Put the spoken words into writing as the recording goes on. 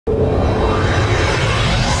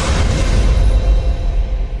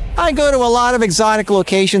I go to a lot of exotic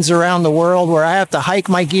locations around the world where I have to hike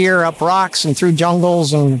my gear up rocks and through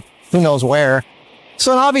jungles and who knows where.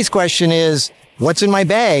 So an obvious question is, what's in my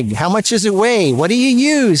bag? How much does it weigh? What do you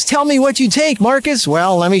use? Tell me what you take, Marcus.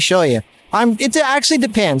 Well, let me show you. It actually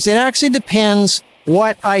depends. It actually depends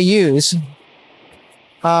what I use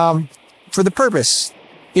for the purpose.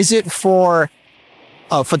 Is it for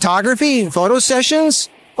photography, photo sessions,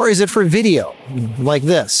 or is it for video like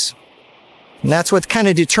this? And that's what kind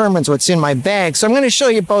of determines what's in my bag. So I'm going to show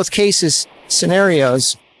you both cases,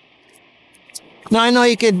 scenarios. Now, I know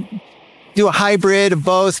you could do a hybrid of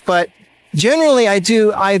both, but generally I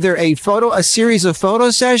do either a series of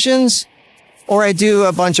photo sessions, or I do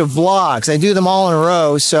a bunch of vlogs. I do them all in a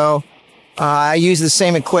row. So I use the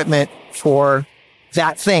same equipment for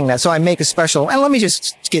that thing. So I make a special, and let me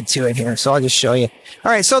just get to it here. So I'll just show you.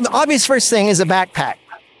 All right. So the obvious first thing is a backpack.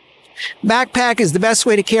 Backpack is the best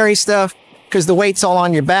way to carry stuff because the weight's all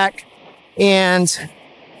on your back, and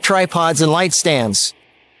tripods and light stands,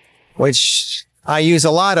 which I use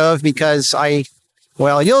a lot of because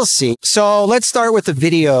well, you'll see. So let's start with the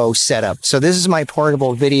video setup. So this is my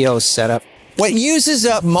portable video setup. What uses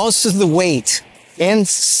up most of the weight and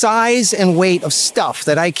size and weight of stuff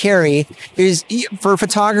that I carry is, for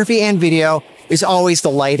photography and video, is always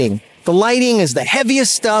the lighting. The lighting is the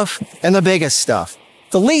heaviest stuff and the biggest stuff.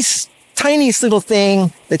 The tiniest little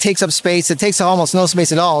thing that takes up space, that takes almost no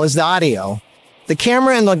space at all, is the audio. The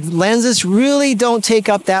camera and the lenses really don't take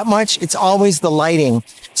up that much. It's always the lighting.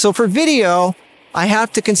 So for video, I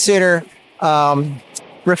have to consider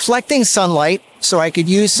reflecting sunlight. So I could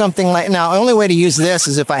use something like, now the only way to use this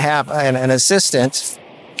is if I have an assistant,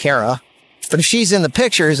 Kara. But if she's in the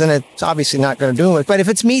pictures, then it's obviously not going to do it. But if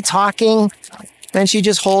it's me talking, then she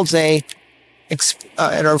just holds a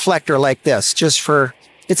reflector like this,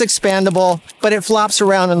 it's expandable, but it flops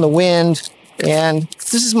around in the wind. And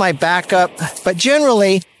this is my backup. But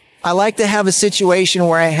generally, I like to have a situation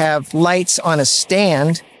where I have lights on a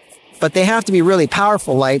stand, but they have to be really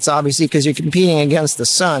powerful lights, obviously, because you're competing against the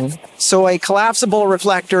sun. So a collapsible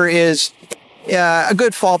reflector is a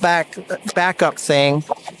good backup thing.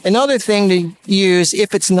 Another thing to use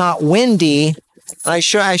if it's not windy, I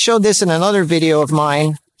showed this in another video of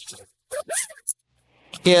mine,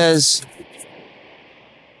 is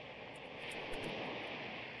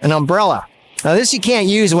an umbrella. Now this you can't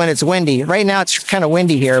use when it's windy. Right now it's kind of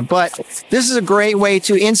windy here, but this is a great way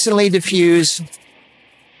to instantly diffuse.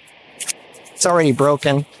 It's already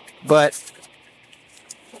broken, but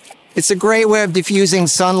it's a great way of diffusing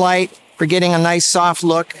sunlight for getting a nice soft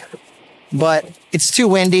look, but it's too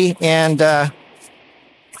windy and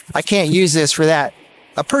I can't use this for that.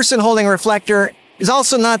 A person holding a reflector is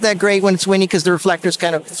also not that great when it's windy because the reflector's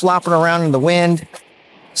kind of flopping around in the wind.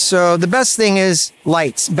 So the best thing is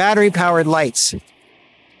lights, battery-powered lights.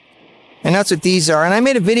 And that's what these are. And I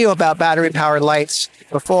made a video about battery-powered lights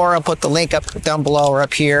before. I'll put the link up down below or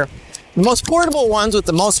up here. The most portable ones with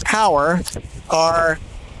the most power are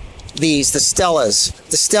these, the Stellas.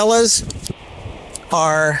 The Stellas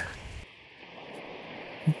are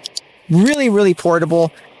really, really portable.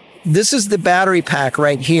 This is the battery pack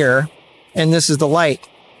right here, and this is the light.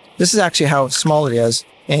 This is actually how small it is.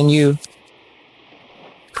 And you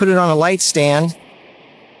put it on a light stand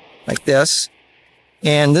like this.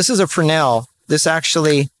 And this is a Fresnel. This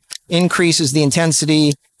actually increases the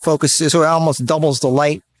intensity, focuses, so it almost doubles the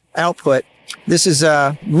light output. This is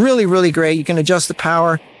really, really great. You can adjust the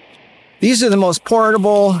power. These are the most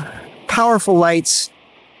portable, powerful lights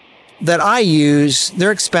that I use.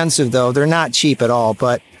 They're expensive though. They're not cheap at all,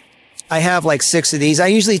 but I have like 6 of these. I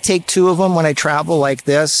usually take 2 of them when I travel like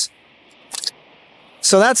this.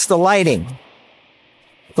 So that's the lighting.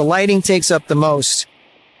 The lighting takes up the most.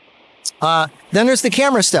 Then there's the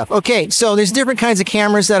camera stuff. Okay, so there's different kinds of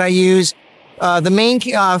cameras that I use. The main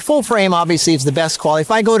full frame obviously is the best quality. If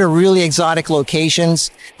I go to really exotic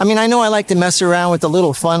locations, I mean, I know I like to mess around with the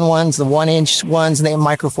little fun ones, the 1-inch ones, and they have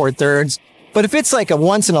micro four thirds. But if it's like a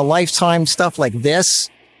once in a lifetime stuff like this,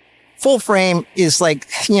 full frame is like,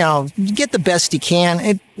 you know, you get the best you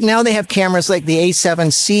can. Now they have cameras like the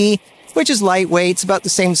A7C, which is lightweight. It's about the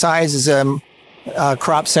same size as a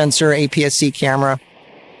crop sensor APS-C camera.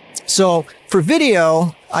 So for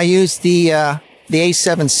video, I use the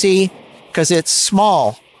A7C because it's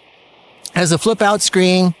small. It has a flip out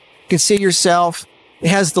screen. You can see yourself. It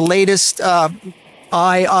has the latest eye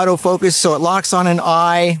autofocus, so it locks on an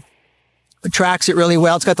eye. It tracks it really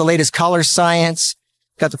well. It's got the latest color science.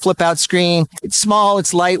 Got the flip out screen. It's small.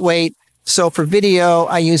 It's lightweight. So for video,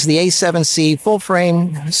 I use the A7C full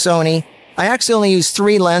frame Sony. I actually only use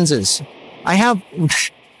 3 lenses. I have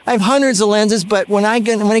hundreds of lenses, but when I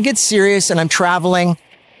get serious and I'm traveling,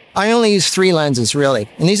 I only use 3 lenses, really.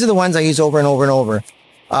 And these are the ones I use over and over and over.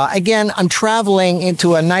 Again, I'm traveling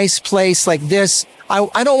into a nice place like this.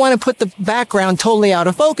 I don't want to put the background totally out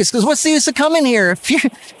of focus, because what's the use of coming here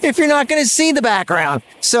if you're not going to see the background?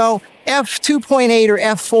 So f2.8 or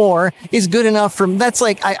f4 is good enough for, that's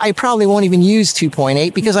like, I probably won't even use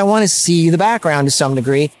 2.8 because I want to see the background to some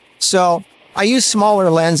degree. So I use smaller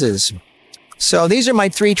lenses. So these are my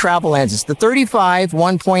 3 travel lenses: the 35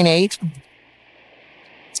 1.8,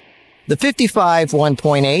 the 55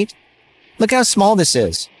 1.8. Look how small this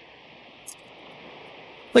is.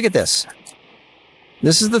 Look at this.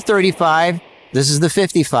 This is the 35. This is the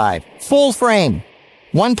 55. Full frame.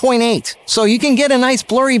 1.8. So you can get a nice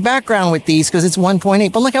blurry background with these because it's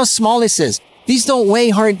 1.8. But look how small this is. These don't weigh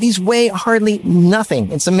hard. These weigh hardly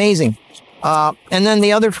nothing. It's amazing. And then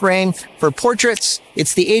the other frame for portraits,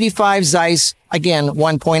 it's the 85 Zeiss, again,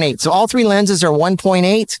 1.8. So all 3 lenses are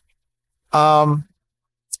 1.8.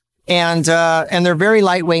 And they're very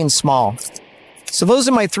lightweight and small. So those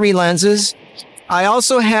are my 3 lenses. I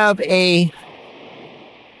also have a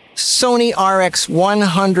Sony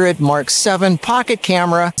RX100 Mark VII pocket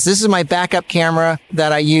camera. This is my backup camera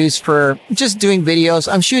that I use for just doing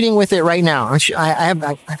videos. I'm shooting with it right now. I have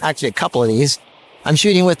actually a couple of these. I'm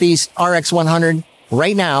shooting with these RX100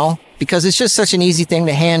 right now because it's just such an easy thing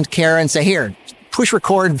to hand Kara and say, here, push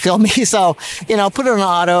record and film me. So, you know, put it on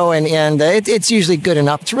auto and it's usually good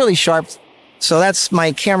enough. It's really sharp. So that's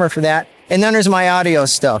my camera for that. And then there's my audio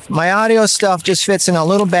stuff. My audio stuff just fits in a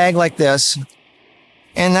little bag like this.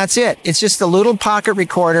 And that's it. It's just a little pocket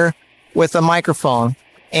recorder with a microphone.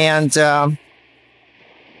 And this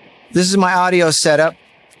is my audio setup.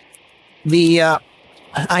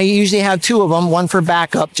 I usually have 2 of them, one for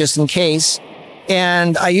backup just in case.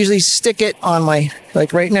 And I usually stick it on my,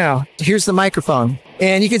 like right now, here's the microphone.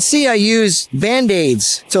 And you can see I use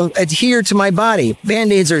Band-Aids to adhere to my body.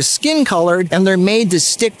 Band-Aids are skin colored and they're made to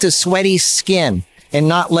stick to sweaty skin and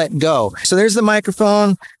not let go. So there's the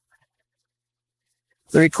microphone.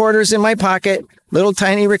 The recorder's in my pocket, little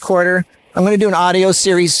tiny recorder. I'm going to do an audio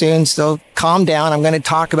series soon, so calm down. I'm going to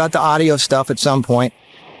talk about the audio stuff at some point.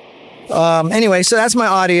 Anyway, so that's my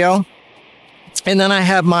audio. And then I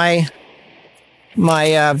have my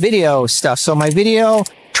video stuff. So my video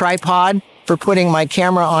tripod for putting my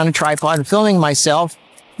camera on a tripod and filming myself.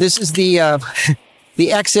 This is the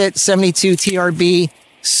Exit 72 TRB,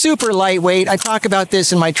 super lightweight. I talk about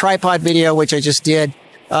this in my tripod video, which I just did.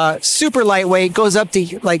 Super lightweight, goes up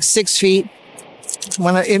to like 6 feet. It's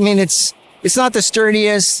not the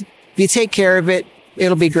sturdiest. If you take care of it,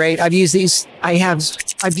 it'll be great. I've used these.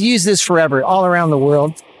 I've used this forever, all around the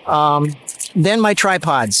world. Then my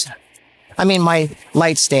tripods. My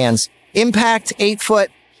light stands. Impact, 8 foot,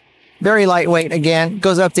 very lightweight again,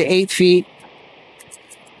 goes up to 8 feet.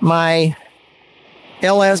 My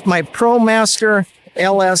ProMaster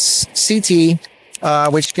LS CT,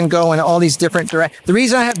 which can go in all these different directions. The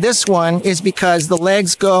reason I have this one is because the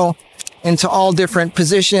legs go into all different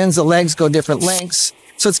positions. The legs go different lengths.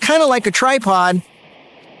 So it's kind of like a tripod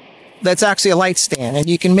that's actually a light stand. And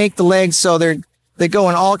you can make the legs so they go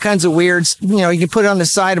in all kinds of weirds. You can put it on the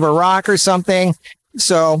side of a rock or something.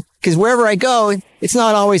 So, because wherever I go, it's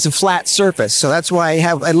not always a flat surface. So that's why I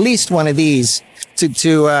have at least one of these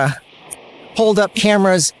to hold up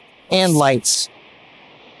cameras and lights.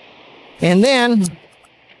 And then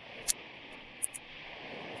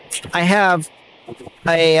I have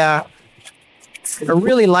a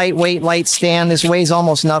really lightweight light stand. This weighs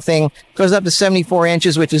almost nothing. Goes up to 74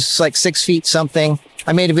 inches, which is like 6 feet something.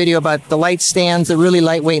 I made a video about the light stands, the really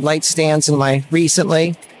lightweight light stands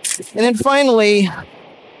recently. And then finally,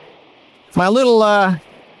 my little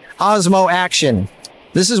Osmo Action.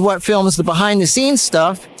 This is what films the behind the scenes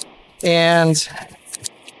stuff. And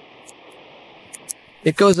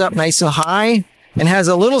it goes up nice and high and has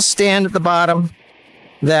a little stand at the bottom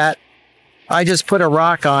that I just put a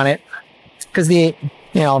rock on it because the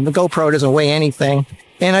GoPro doesn't weigh anything.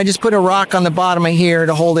 And I just put a rock on the bottom of here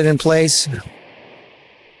to hold it in place.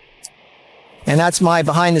 And that's my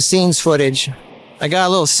behind the scenes footage. I got a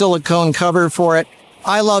little silicone cover for it.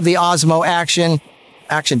 I love the Osmo Action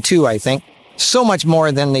 2, I think, so much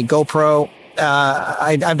more than the GoPro.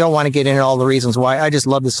 I don't want to get into all the reasons why. I just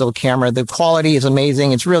love this little camera. The quality is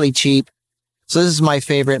amazing. It's really cheap. So this is my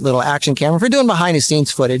favorite little action camera for doing behind the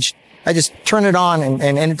scenes footage. I just turn it on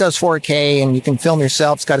and it does 4K and you can film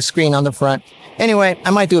yourself. It's got a screen on the front. Anyway,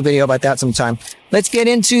 I might do a video about that sometime. Let's get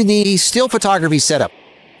into the still photography setup.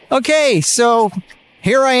 Okay, so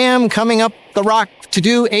here I am coming up the rock to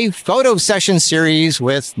do a photo session series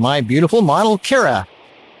with my beautiful model, Kara.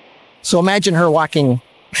 So imagine her walking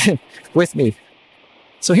with me.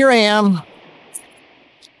 So here I am.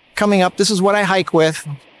 coming up. This is what I hike with.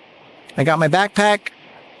 I got my backpack.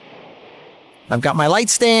 I've got my light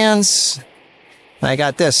stands. And I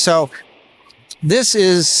got this. So this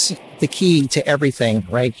is the key to everything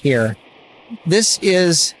right here. This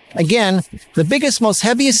is, again, the biggest, most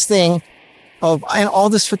heaviest thing of and all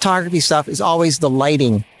this photography stuff is always the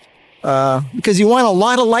lighting. Because you want a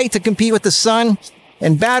lot of light to compete with the sun,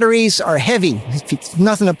 and batteries are heavy. It's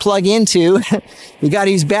nothing to plug into. You got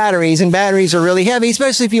to use batteries, and batteries are really heavy,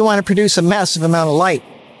 especially if you want to produce a massive amount of light.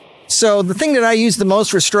 So the thing that I use the most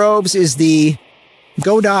for strobes is the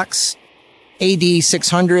Godox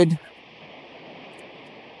AD600.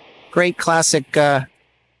 Great classic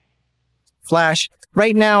flash.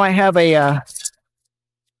 Right now I have a,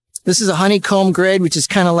 this is a honeycomb grid, which is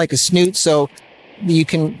kind of like a snoot, so you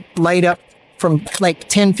can light up from like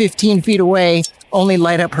 10, 15 feet away, only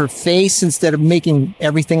light up her face instead of making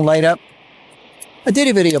everything light up. I did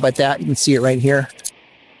a video about that. You can see it right here.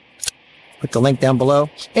 Put the link down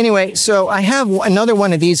below. Anyway, so I have another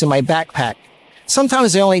one of these in my backpack.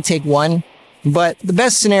 Sometimes I only take one, but the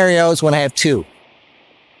best scenario is when I have two.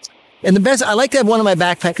 And the best, I like to have one in my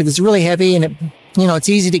backpack because it's really heavy and it, you know, it's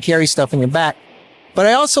easy to carry stuff in your back. But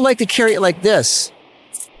I also like to carry it like this.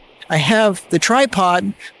 I have the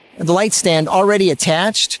tripod, the light stand already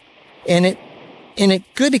attached, and it's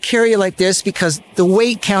good to carry it like this because the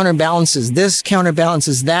weight counterbalances this,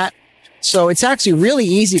 counterbalances that. So it's actually really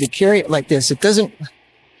easy to carry it like this. It doesn't,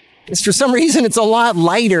 it's for some reason, it's a lot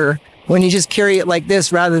lighter when you just carry it like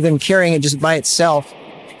this rather than carrying it just by itself.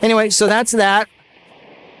 Anyway, so that's that.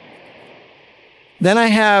 Then I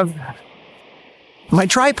have my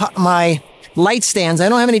tripod, my light stands. I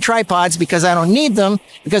don't have any tripods because I don't need them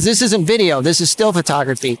because this isn't video. This is still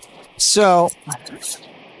photography. So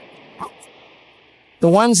the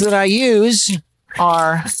ones that I use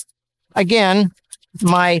are, again,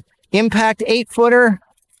 my Impact 8-footer,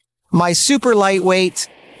 my super lightweight,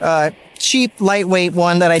 cheap lightweight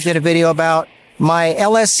one that I did a video about, my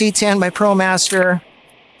LSC10 by ProMaster,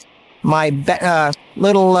 my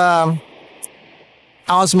little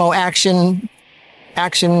Osmo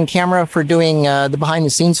action camera for doing the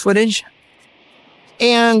behind-the-scenes footage,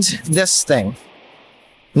 and this thing.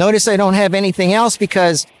 Notice I don't have anything else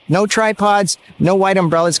because no tripods, no white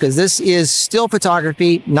umbrellas, because this is still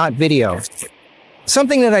photography, not video.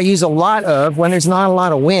 Something that I use a lot of when there's not a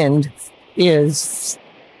lot of wind is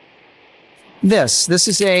this. This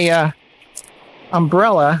is a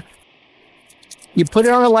umbrella. You put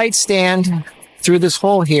it on a light stand through this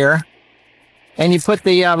hole here, and you put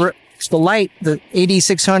the light, the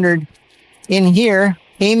AD600, in here,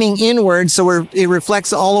 aiming inward so it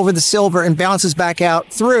reflects all over the silver and bounces back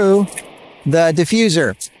out through the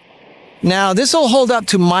diffuser. Now, this will hold up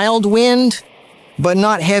to mild wind, but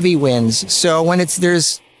not heavy winds. So when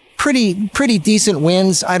there's pretty decent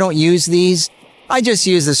winds, I don't use these. I just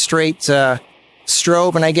use the straight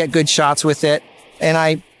strobe, and I get good shots with it. And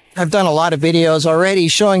I've done a lot of videos already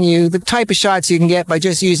showing you the type of shots you can get by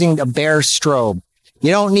just using a bare strobe.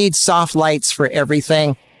 You don't need soft lights for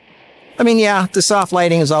everything. I mean, yeah, the soft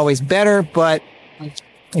lighting is always better, but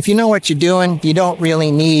if you know what you're doing, you don't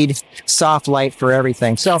really need soft light for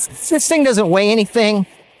everything. So this thing doesn't weigh anything.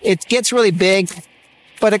 It gets really big,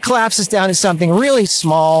 but it collapses down to something really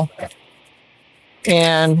small.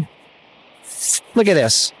 And look at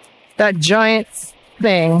this, that giant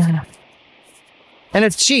thing. And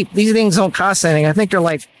it's cheap. These things don't cost anything. I think they're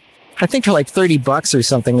like $30 or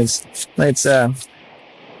something. It's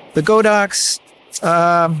the Godox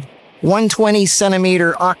 120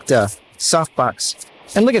 centimeter Octa softbox.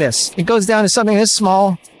 And look at this. It goes down to something this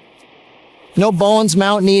small. No bones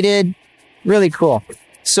mount needed. Really cool.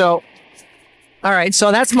 So, all right.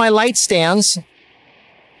 So that's my light stands.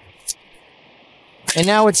 And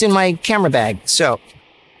now it's in my camera bag. So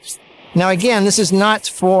now again, this is not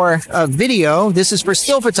for video. This is for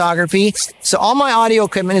still photography. So all my audio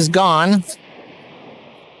equipment is gone.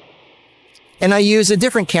 And I use a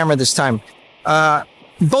different camera this time.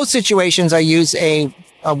 Both situations I use a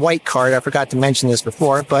white card. I forgot to mention this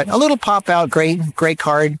before, but a little pop-out gray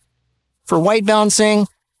card. For white balancing,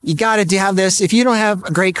 you got to have this. If you don't have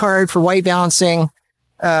a gray card for white balancing,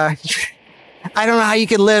 I don't know how you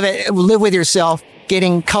could live with yourself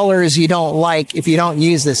getting colors you don't like if you don't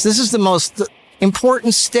use this. This is the most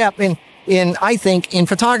important step I think, in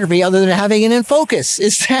photography, other than having it in focus,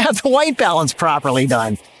 is to have the white balance properly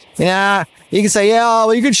done. Yeah, you can say, yeah,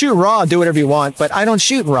 well, you can shoot RAW, do whatever you want, but I don't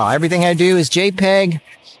shoot RAW. Everything I do is JPEG,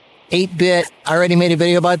 8-bit. I already made a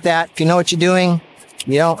video about that. If you know what you're doing,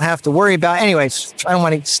 you don't have to worry about it. Anyways, I don't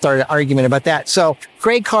want to start an argument about that. So,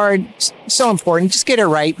 gray card, so important. Just get it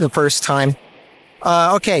right the first time.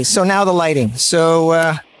 Okay, so now the lighting.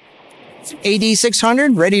 So,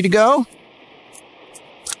 AD600 ready to go.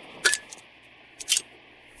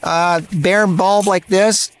 Bare bulb like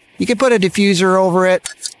this. You can put a diffuser over it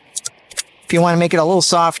if you want to make it a little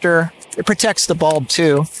softer. It protects the bulb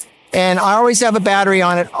too. And I always have a battery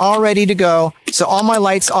on it all ready to go. So all my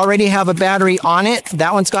lights already have a battery on it.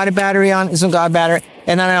 That one's got a battery on it. This one's got a battery.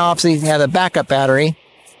 And then I obviously have a backup battery.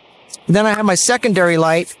 Then I have my secondary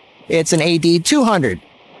light. It's an AD200.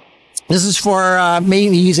 This is for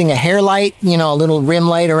maybe using a hair light, you know, a little rim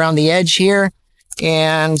light around the edge here.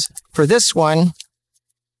 And for this one,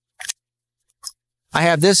 I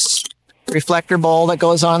have this reflector bowl that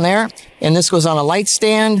goes on there. And this goes on a light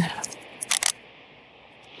stand.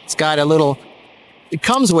 It's got a little, it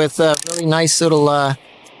comes with a really nice little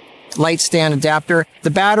light stand adapter. The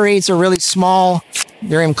batteries are really small.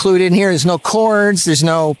 They're included in here. There's no cords. There's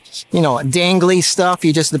no, you know, dangly stuff.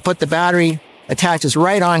 You just put the battery, attaches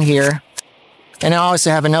right on here. And I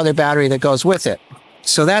also have another battery that goes with it.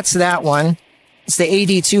 So that's that one. It's the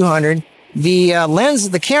AD200. The lens,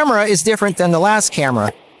 the camera is different than the last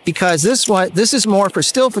camera because this is more for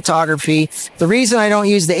still photography. The reason I don't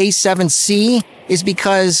use the A7C is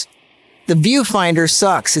because the viewfinder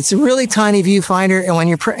sucks. It's a really tiny viewfinder,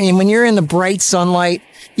 and when you're in the bright sunlight,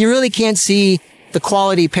 you really can't see the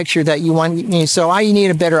quality picture that you want. So I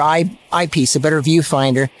need a better eyepiece, a better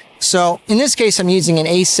viewfinder. So in this case, I'm using an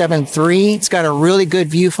A7 III. It's got a really good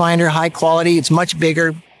viewfinder, high quality. It's much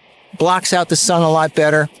bigger, blocks out the sun a lot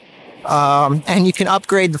better. And you can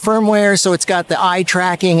upgrade the firmware, so it's got the eye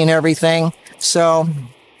tracking and everything. So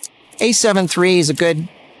A7 III is a good,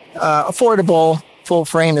 affordable full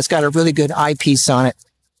frame that's got a really good eyepiece on it.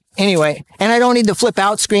 Anyway, and I don't need the flip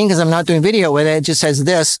out screen because I'm not doing video with it. It just has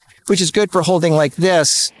this, which is good for holding like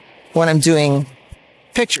this when I'm doing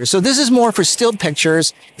pictures. So this is more for still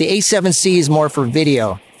pictures. The A7C is more for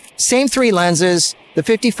video. Same three lenses, the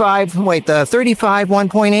 35 1.8,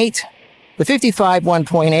 the 55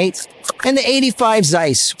 1.8, and the 85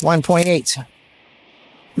 Zeiss 1.8.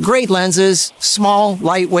 Great lenses, small,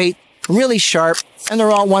 lightweight, really sharp, and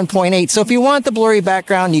they're all 1.8. So if you want the blurry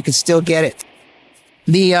background, you can still get it.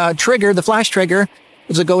 The trigger, the flash trigger,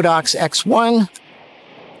 is a Godox X1,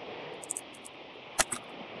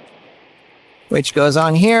 which goes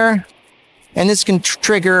on here. And this can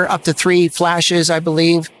trigger up to 3 flashes, I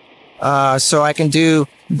believe. So I can do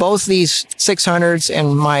both these 600s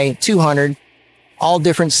and my 200, all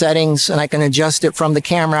different settings, and I can adjust it from the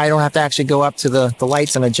camera. I don't have to actually go up to the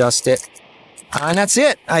lights and adjust it. And that's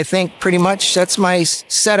it. I think pretty much that's my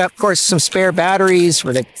setup. Of course, some spare batteries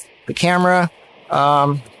for the camera.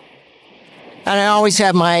 And I always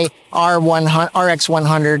have my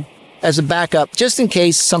RX100 as a backup, just in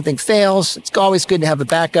case something fails. It's always good to have a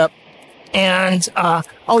backup. And,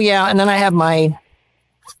 oh yeah, and then I have my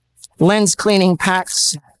lens cleaning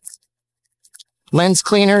packs, lens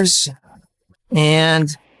cleaners,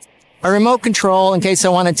 and a remote control in case I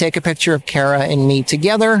want to take a picture of Kara and me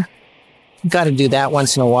together. Got to do that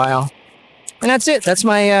once in a while. And that's it. That's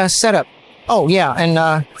my setup. Oh, yeah,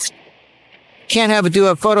 and can't do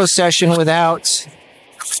a photo session without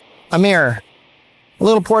a mirror. A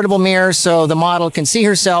little portable mirror so the model can see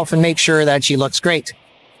herself and make sure that she looks great.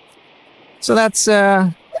 So that's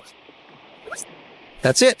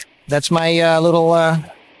it. That's my little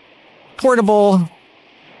portable,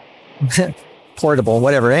 portable,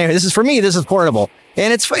 whatever. Anyway, this is for me. This is portable,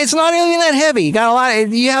 and it's not even that heavy. You got a lot.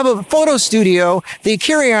 You have a photo studio that you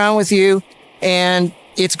carry around with you, and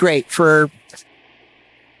it's great for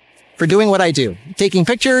doing what I do, taking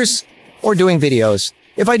pictures or doing videos.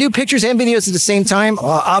 If I do pictures and videos at the same time,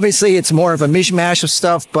 obviously it's more of a mishmash of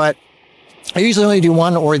stuff, but I usually only do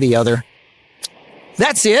one or the other.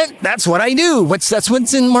 That's it. That's what I do. That's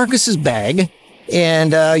what's in Marcus's bag.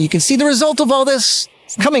 And you can see the result of all this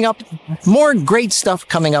coming up. More great stuff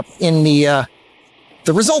coming up in the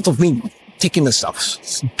result of me taking the stuff,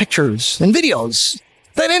 pictures and videos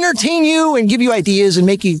that entertain you and give you ideas and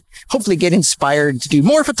make you hopefully get inspired to do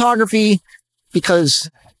more photography, because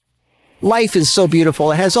life is so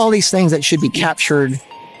beautiful. It has all these things that should be captured.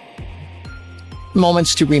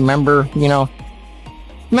 Moments to remember, you know,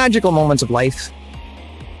 magical moments of life.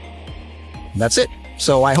 That's it.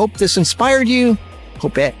 So I hope this inspired you.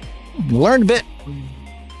 Hope it learned a bit.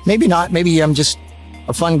 Maybe not. Maybe I'm just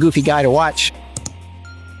a fun, goofy guy to watch.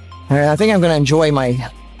 I think I'm going to enjoy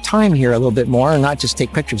my time here a little bit more and not just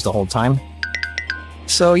take pictures the whole time.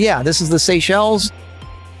 So yeah, this is the Seychelles,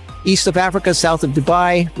 east of Africa, south of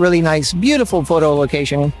Dubai. Really nice, beautiful photo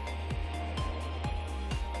location.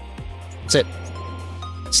 That's it.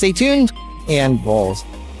 Stay tuned, and we'll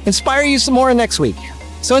inspire you some more next week.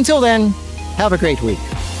 So until then, have a great week.